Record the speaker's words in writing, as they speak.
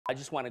I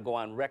just want to go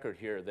on record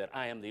here that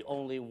I am the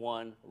only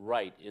one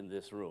right in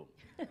this room.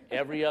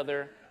 Every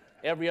other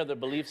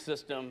belief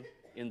system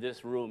in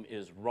this room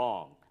is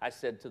wrong. I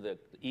said to the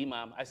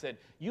imam, I said,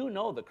 you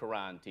know the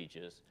Quran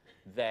teaches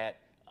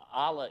that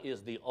Allah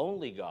is the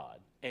only God,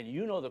 and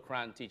you know the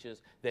Quran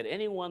teaches that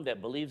anyone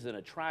that believes in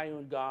a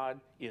triune God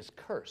is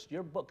cursed.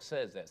 Your book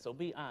says that, so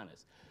be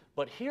honest.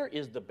 But here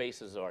is the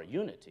basis of our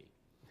unity,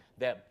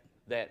 that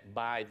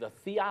by the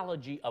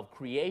theology of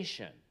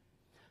creation,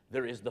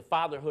 there is the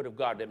fatherhood of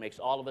God that makes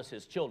all of us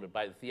his children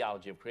by the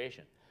theology of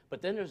creation.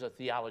 But then there's a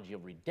theology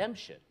of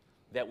redemption,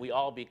 that we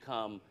all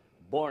become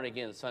born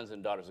again sons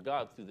and daughters of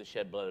God through the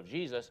shed blood of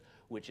Jesus,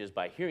 which is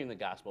by hearing the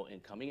gospel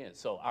and coming in.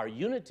 So our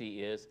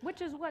unity is... Which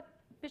is what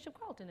Bishop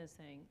Carlton is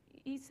saying.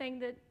 He's saying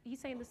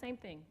the same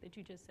thing that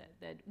you just said,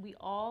 that we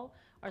all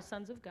are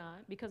sons of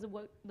God because of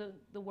what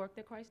the work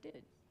that Christ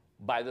did.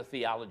 By the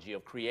theology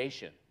of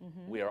creation,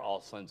 we are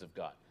all sons of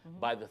God.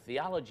 By the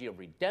theology of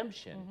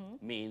redemption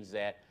means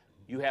that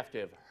you have to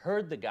have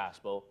heard the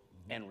gospel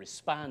and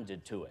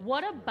responded to it.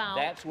 What about...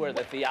 That's where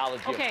the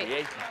theology of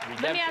creation,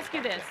 redemption... Let me ask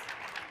you this.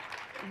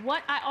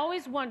 What I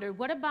always wondered,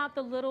 what about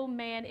the little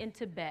man in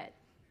Tibet,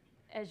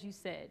 as you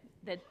said,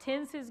 that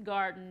tends his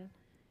garden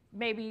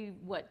maybe,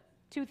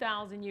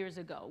 2,000 years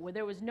ago, where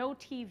there was no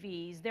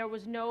TVs, there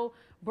was no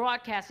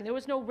broadcasting, there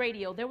was no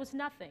radio, there was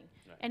nothing.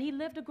 Right. And he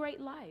lived a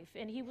great life,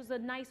 and he was a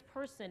nice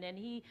person, and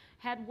he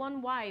had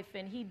one wife,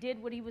 and he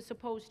did what he was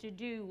supposed to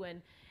do,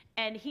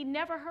 and he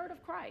never heard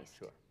of Christ.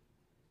 Sure.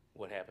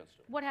 What happens to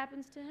him? What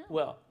happens to him?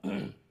 Well,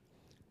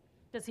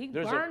 does he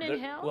burn in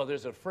hell? Well,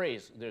 there's a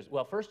phrase.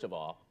 Well, first of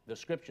all, the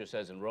scripture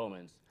says in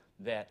Romans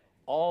that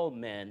all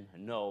men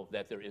know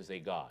that there is a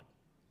God.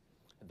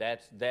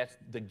 That's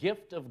the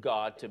gift of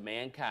God to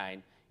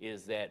mankind,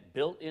 is that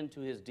built into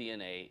his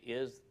DNA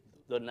is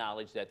the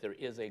knowledge that there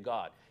is a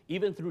God.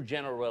 Even through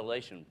general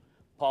revelation,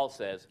 Paul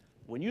says,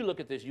 when you look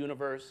at this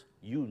universe,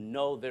 you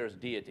know there's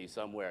deity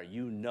somewhere.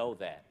 You know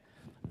that.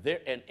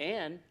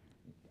 And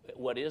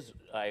what is,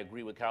 I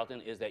agree with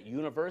Carlton, is that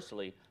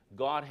universally,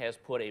 God has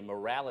put a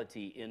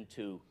morality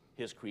into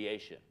his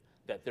creation,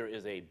 that there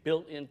is a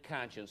built-in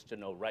conscience to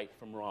know right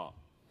from wrong.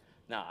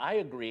 Now, I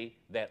agree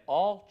that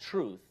all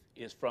truth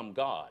is from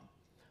God.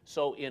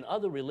 So in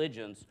other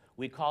religions,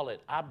 we call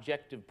it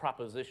objective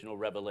propositional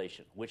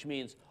revelation, which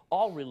means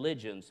all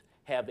religions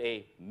have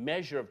a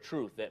measure of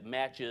truth that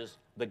matches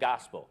the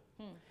gospel.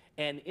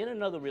 And in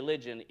another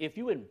religion, if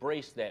you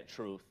embrace that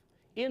truth,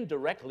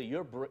 indirectly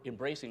you're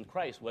embracing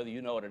Christ, whether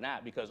you know it or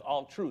not, because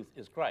all truth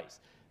is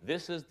Christ.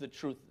 This is the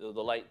truth of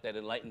the light that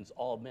enlightens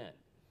all men.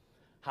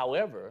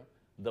 However,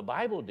 the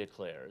Bible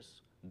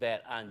declares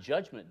that on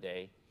Judgment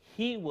Day,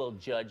 he will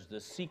judge the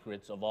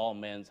secrets of all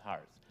men's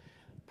hearts.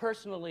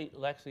 Personally,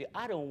 Lexi,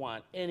 I don't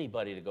want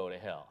anybody to go to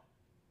hell.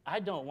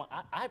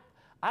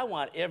 I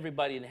want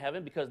everybody in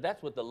heaven, because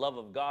that's what the love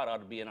of God ought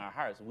to be in our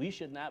hearts. We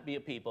should not be a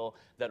people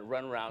that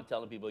run around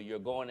telling people you're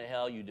going to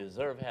hell, you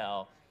deserve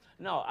hell.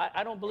 No,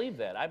 I don't believe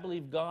that. I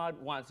believe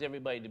God wants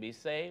everybody to be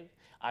saved.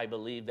 I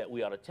believe that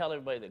we ought to tell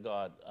everybody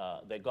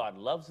that God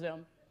loves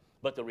them.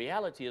 But the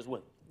reality is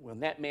when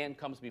that man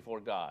comes before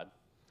God,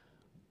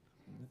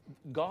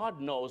 God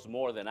knows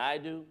more than I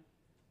do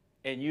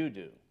and you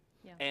do.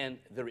 Yeah. And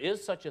there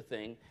is such a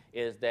thing,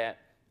 is that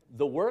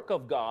the work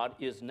of God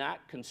is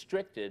not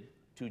constricted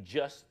to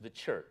just the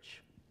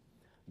church.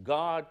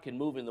 God can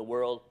move in the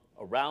world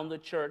around the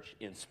church,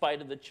 in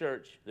spite of the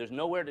church. There's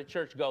nowhere the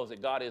church goes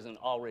that God isn't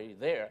already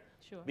there.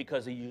 Sure.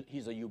 Because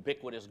he's a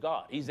ubiquitous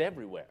God. He's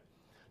everywhere.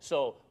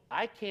 So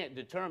I can't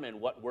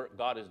determine what work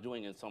God is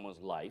doing in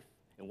someone's life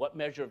and what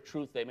measure of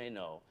truth they may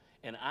know.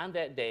 And on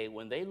that day,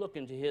 when they look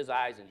into his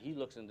eyes and he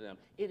looks into them,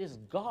 it is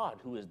God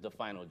who is the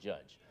final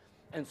judge.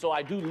 And so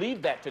I do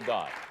leave that to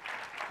God.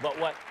 But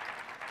what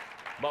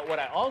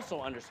I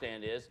also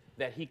understand is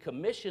that he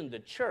commissioned the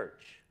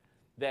church,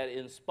 that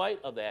in spite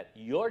of that,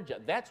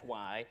 that's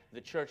why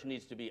the church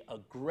needs to be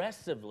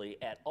aggressively,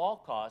 at all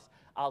costs,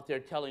 out there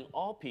telling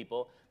all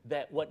people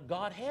that what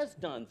God has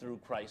done through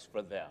Christ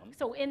for them.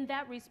 So in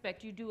that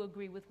respect, you do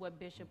agree with what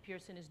Bishop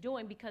Pearson is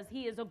doing, because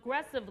he is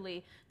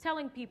aggressively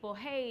telling people,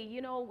 hey,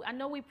 you know, I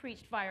know we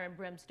preached fire and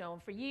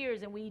brimstone for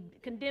years and we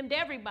condemned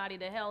everybody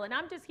to hell, and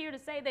I'm just here to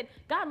say that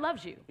God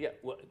loves you. Yeah,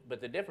 well, but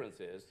the difference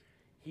is,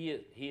 he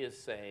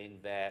is saying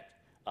that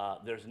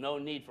there's no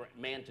need for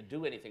man to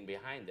do anything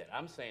behind that.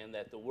 I'm saying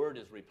that the word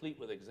is replete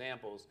with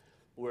examples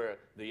where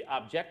the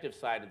objective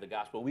side of the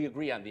gospel, we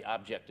agree on the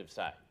objective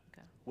side.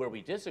 Okay. Where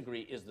we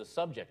disagree is the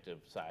subjective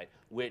side,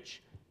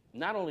 which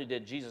not only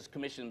did Jesus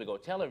commission them to go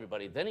tell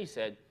everybody, then he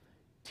said,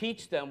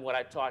 teach them what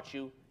I taught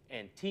you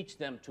and teach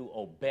them to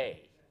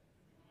obey.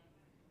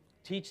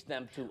 Teach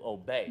them to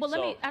obey.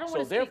 Well,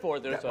 so therefore,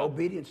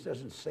 obedience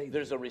doesn't save you.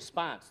 There's a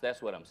response.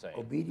 That's what I'm saying.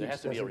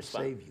 Obedience doesn't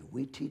save you.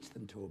 We teach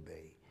them to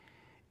obey.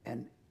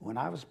 And when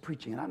I was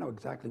preaching, and I know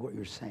exactly what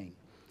you're saying,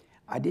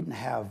 I didn't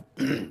have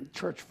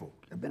church folk.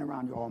 I've been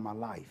around you all my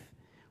life.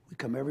 We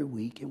come every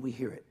week and we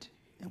hear it,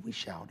 and we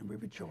shout and we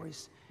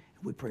rejoice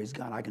and we praise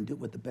God. I can do it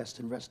with the best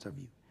and rest of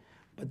you.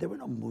 But there were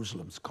no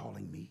Muslims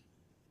calling me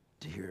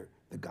to hear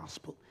the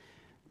gospel.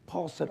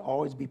 Paul said,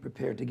 always be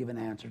prepared to give an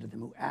answer to them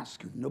who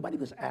ask you. Nobody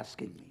was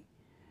asking me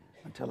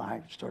until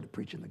I started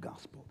preaching the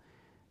gospel.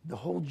 The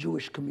whole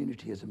Jewish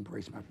community has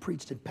embraced me. I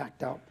preached and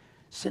packed out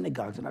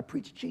synagogues, and I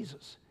preached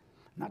Jesus.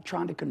 Not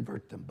trying to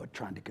convert them, but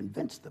trying to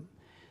convince them.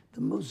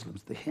 The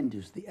Muslims, the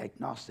Hindus, the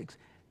agnostics,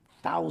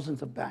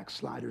 thousands of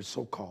backsliders,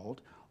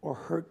 so-called, or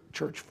hurt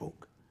church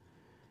folk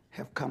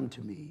have come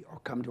to me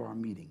or come to our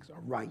meetings or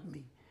write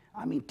me.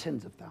 I mean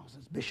tens of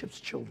thousands, bishops'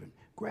 children,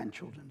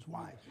 grandchildren's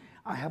wives.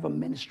 I have a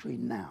ministry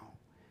now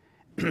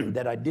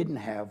that I didn't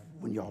have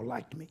when y'all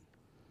liked me.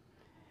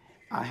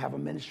 I have a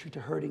ministry to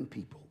hurting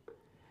people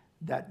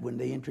that when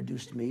they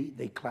introduced me,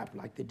 they clapped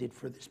like they did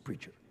for this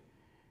preacher.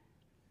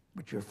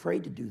 But you're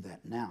afraid to do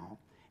that now,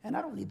 and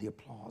I don't need the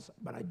applause,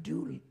 but I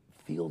do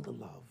feel the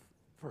love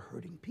for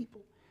hurting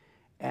people.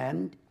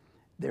 And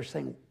they're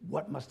saying,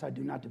 what must I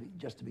do not to be,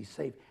 just to be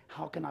saved?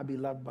 How can I be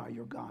loved by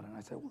your God? And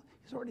I say, well,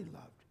 he's already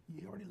loved.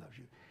 He already loves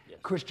you. Yes.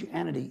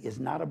 Christianity is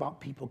not about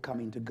people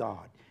coming to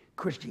God.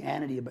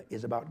 Christianity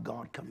is about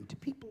God coming to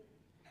people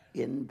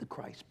in the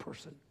Christ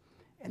person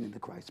and in the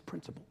Christ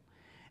principle.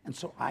 And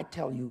so I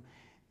tell you,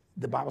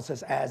 the Bible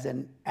says, as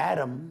in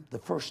Adam, the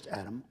first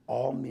Adam,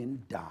 all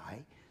men die,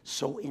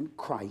 so in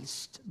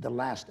Christ, the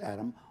last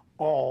Adam,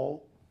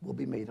 all will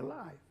be made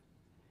alive.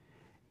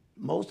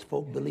 Most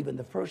folk believe in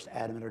the first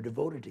Adam and are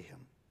devoted to him.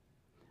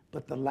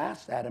 But the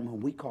last Adam, whom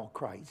we call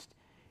Christ,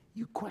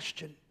 you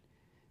question.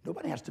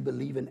 Nobody has to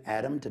believe in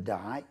Adam to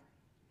die.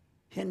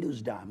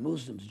 Hindus die,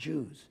 Muslims,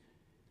 Jews.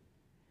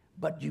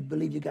 But you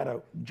believe you got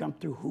to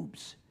jump through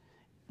hoops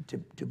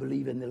to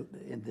believe in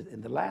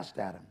the last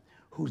Adam,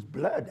 whose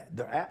blood,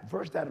 the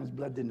first Adam's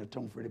blood didn't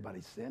atone for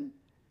anybody's sin.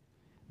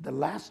 The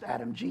last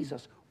Adam,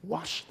 Jesus,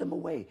 washed them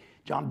away.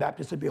 John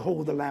Baptist said,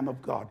 behold the Lamb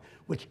of God,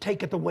 which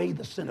taketh away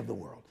the sin of the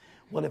world.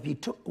 Well, if he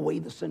took away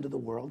the sin of the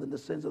world, then the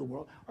sins of the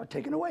world are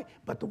taken away.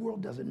 But the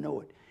world doesn't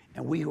know it.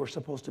 And we who are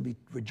supposed to be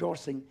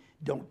rejoicing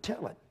don't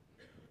tell it.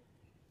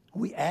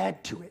 We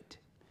add to it.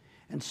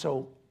 And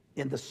so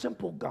in the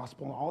simple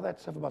gospel, and all that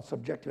stuff about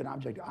subjective and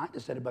objective, I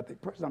just said about the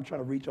person I'm trying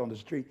to reach on the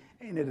street,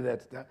 ain't into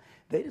that stuff.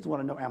 They just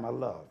want to know, am I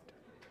loved?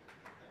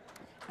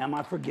 Am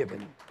I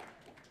forgiven?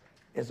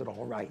 Is it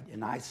all right?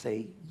 And I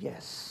say,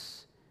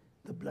 yes.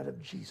 The blood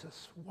of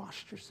Jesus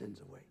washed your sins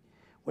away.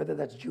 Whether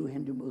that's Jew,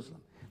 Hindu,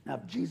 Muslim. Now,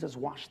 if Jesus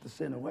washed the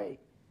sin away,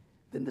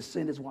 then the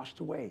sin is washed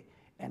away.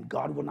 And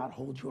God will not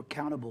hold you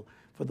accountable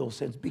for those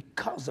sins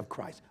because of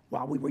Christ.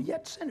 While we were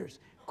yet sinners,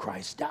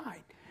 Christ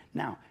died.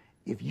 Now,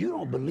 if you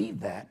don't believe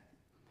that,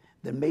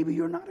 then maybe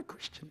you're not a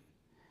Christian.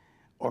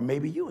 Or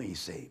maybe you ain't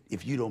saved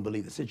if you don't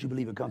believe it. Since you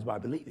believe it comes by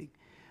believing.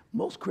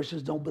 Most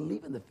Christians don't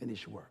believe in the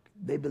finished work.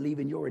 They believe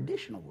in your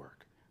additional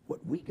work.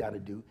 What we got to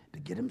do to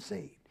get them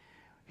saved.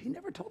 He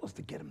never told us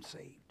to get them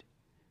saved.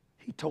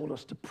 He told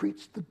us to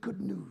preach the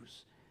good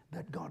news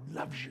that God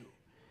loves you,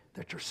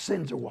 that your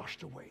sins are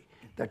washed away,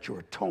 that you're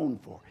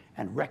atoned for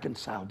and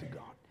reconciled to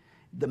God.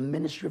 The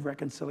ministry of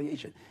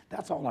reconciliation.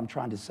 That's all I'm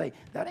trying to say.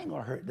 That ain't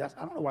gonna hurt. I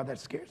don't know why that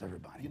scares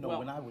everybody. You know,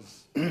 when I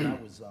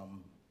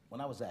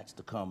was asked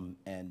to come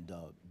and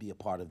be a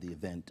part of the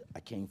event, I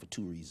came for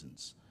two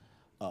reasons.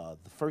 The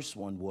first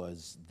one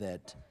was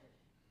that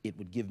it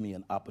would give me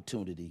an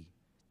opportunity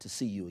to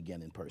see you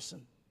again in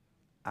person.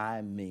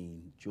 I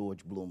mean,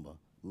 George Bloomer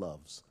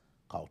loves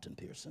Carlton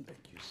Pearson.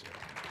 Thank you, sir.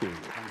 Period.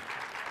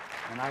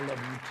 And I love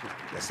you too.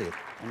 That's it.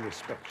 And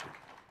respect you.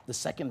 The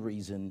second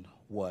reason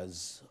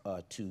was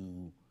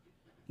to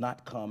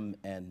not come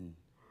and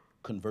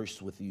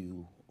converse with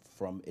you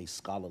from a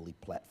scholarly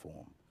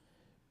platform,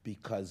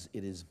 because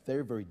it is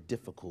very, very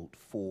difficult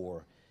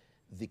for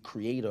the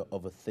creator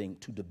of a thing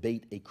to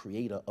debate a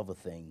creator of a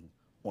thing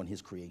on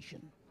his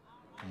creation.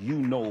 You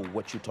know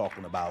what you're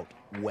talking about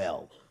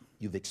well.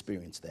 You've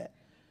experienced that.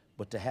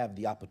 But to have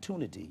the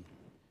opportunity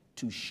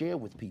to share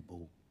with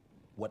people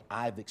what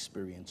I've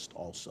experienced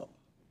also.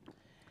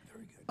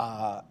 Very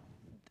good.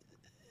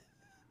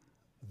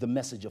 The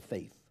message of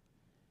faith,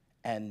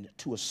 and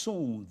to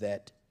assume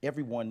that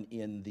everyone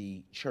in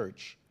the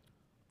church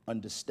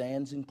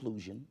understands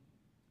inclusion,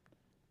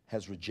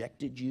 has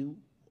rejected you,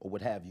 or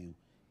what have you,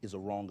 is a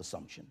wrong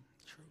assumption.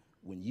 True.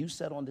 When you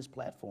sat on this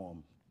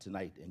platform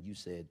tonight and you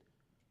said,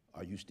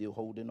 are you still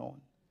holding on?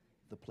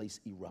 The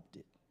place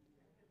erupted.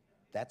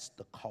 That's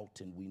the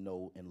Carlton we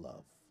know and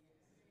love.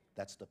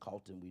 That's the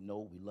Carlton we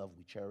know, we love,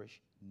 we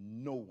cherish.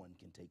 No one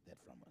can take that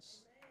from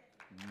us.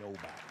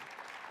 Nobody.